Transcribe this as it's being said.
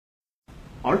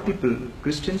all people,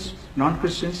 Christians,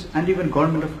 non-Christians, and even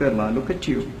government of Kerala look at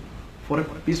you for a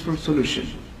peaceful solution.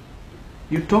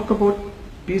 You talk about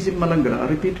peace in Malankara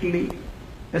repeatedly,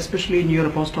 especially in your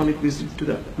apostolic visit to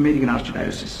the American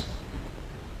Archdiocese.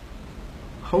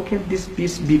 How can this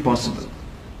peace be possible?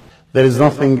 There is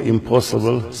nothing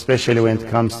impossible, especially when it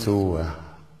comes to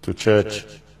church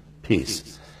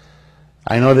peace.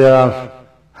 I know there are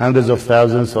hundreds of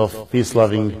thousands of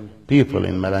peace-loving people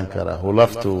in Malankara who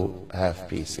love to have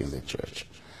peace in the church.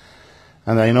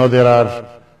 And I know there are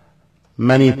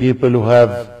many people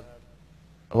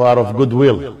who are of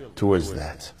goodwill towards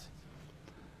that.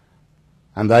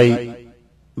 And I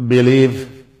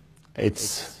believe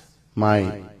it's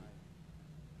my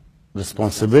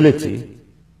responsibility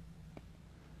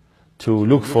to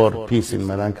look for peace in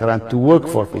Malankara and to work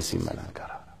for peace in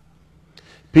Malankara.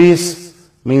 Peace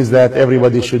means that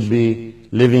everybody should be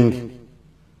living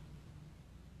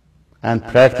and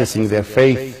practicing their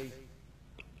faith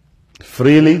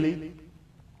freely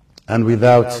and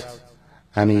without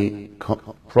any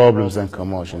problems and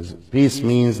commotions. Peace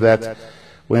means that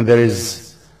when there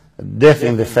is death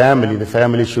in the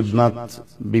family should not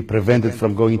be prevented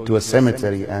from going to a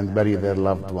cemetery and bury their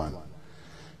loved one.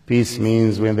 Peace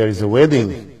means when there is a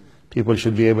wedding, people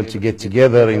should be able to get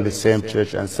together in the same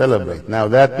church and celebrate. Now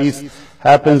that peace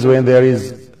happens when there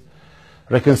is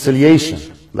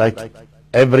reconciliation. Like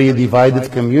every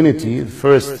divided community, the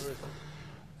first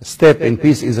step in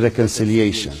peace is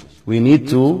reconciliation. We need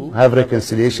to have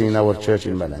reconciliation in our church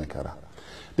in Malankara.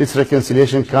 This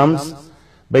reconciliation comes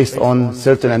based on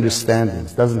certain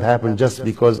understandings. It doesn't happen just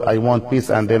because I want peace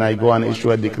and then I go and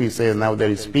issue a decree saying now there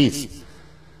is peace.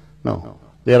 No.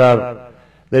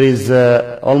 There is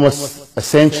almost a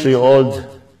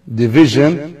century-old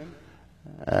division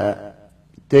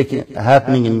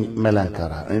happening in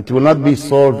Malankara. And it will not be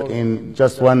solved in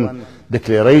just one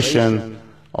declaration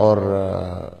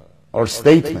or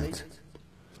statement.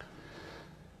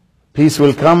 Peace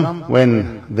will come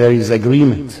when there is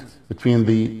agreement between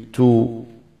the two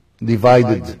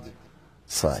divided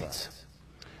sides.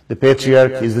 The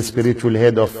patriarch is the spiritual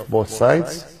head of both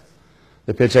sides.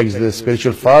 The patriarch is the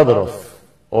spiritual father of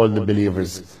all the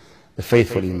believers, the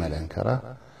faithful in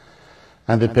Malankara.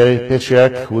 And the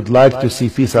patriarch would like to see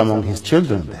peace among his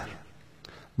children there.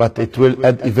 But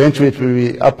eventually it will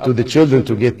be up to the children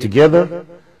to get together,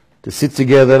 to sit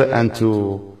together and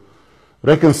to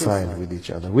reconcile with each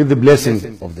other, with the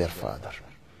blessing of their father.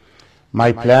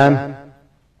 My plan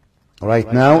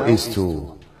right now is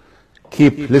to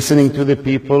keep listening to the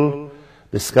people,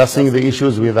 discussing the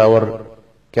issues with our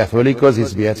Catholicos,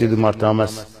 His Beatitude Mar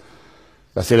Thomas,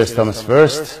 Basileus Thomas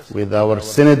I, with our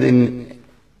synod in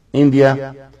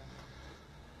India.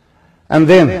 And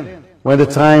then, when the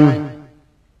time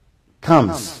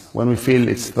comes, when we feel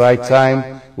it's the right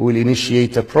time, we will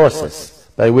initiate a process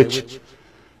by which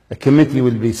a committee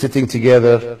will be sitting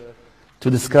together to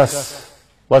discuss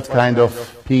what kind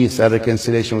of peace and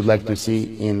reconciliation we'd like to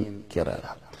see in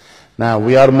Kerala. Now,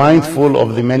 we are mindful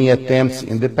of the many attempts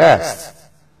in the past,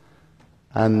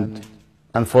 and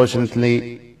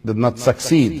unfortunately did not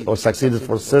succeed, or succeeded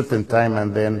for a certain time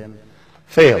and then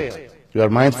failed. We are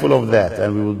mindful of that,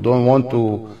 and we don't want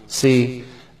to see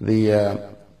the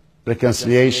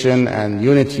reconciliation and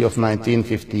unity of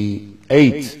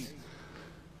 1958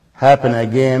 happen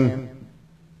again,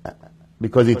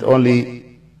 because it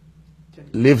only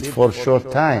lived for a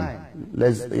short time,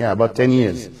 about 10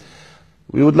 years.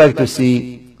 We would like to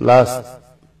see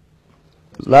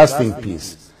lasting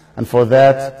peace. And for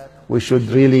that, we should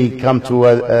really come to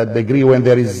a degree when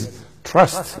there is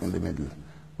trust in the middle,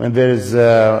 when there is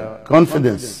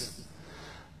confidence,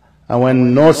 and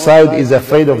when no side is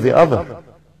afraid of the other.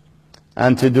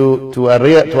 And to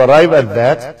arrive at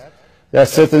that, there are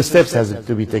certain steps that have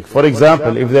to be taken. For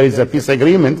example, if there is a peace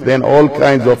agreement, then all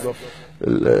kinds of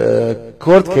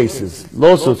court cases,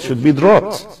 lawsuits should be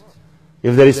dropped.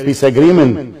 If there is peace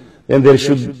agreement, then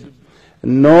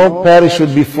no parish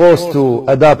should be forced to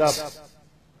adopt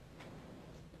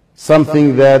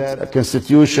something that a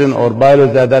constitution or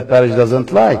bylaws that parish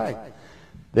doesn't like.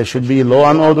 There should be law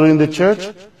and order in the church.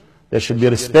 There should be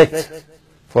respect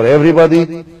for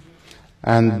everybody,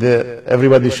 and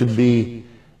everybody should be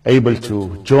able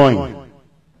to join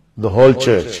the whole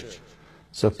church.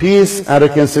 So peace and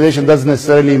reconciliation doesn't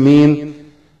necessarily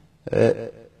mean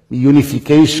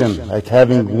unification, like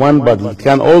having one body. It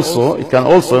can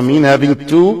also mean having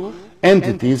two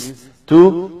entities,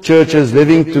 two churches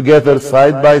living together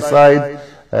side by side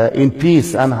in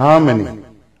peace and harmony,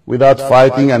 without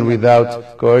fighting and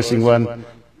without coercing one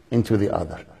into the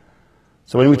other.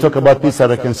 So when we talk about peace and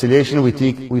reconciliation,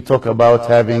 we talk about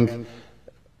having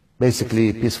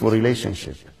basically peaceful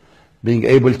relationship, being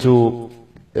able to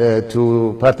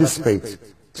participate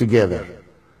together.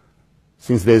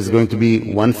 Since there is going to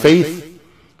be one faith,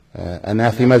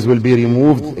 anathemas will be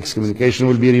removed, excommunication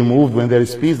will be removed. When there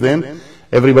is peace, then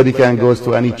everybody can go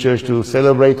to any church to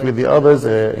celebrate with the others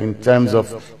in times of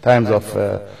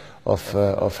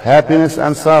happiness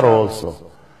and sorrow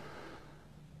also.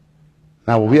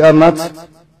 Now, we are not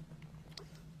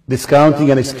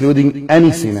discounting and excluding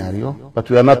any scenario, but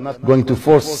we are not going to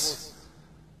force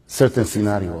certain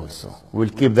scenario also. We'll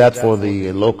keep that for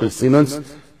the local synods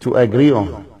to agree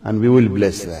on, and we will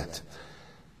bless that.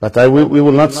 But we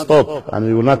will not stop and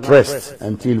we will not rest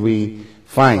until we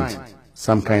find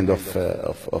some kind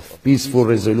of peaceful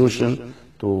resolution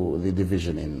to the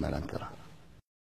division in Malankara.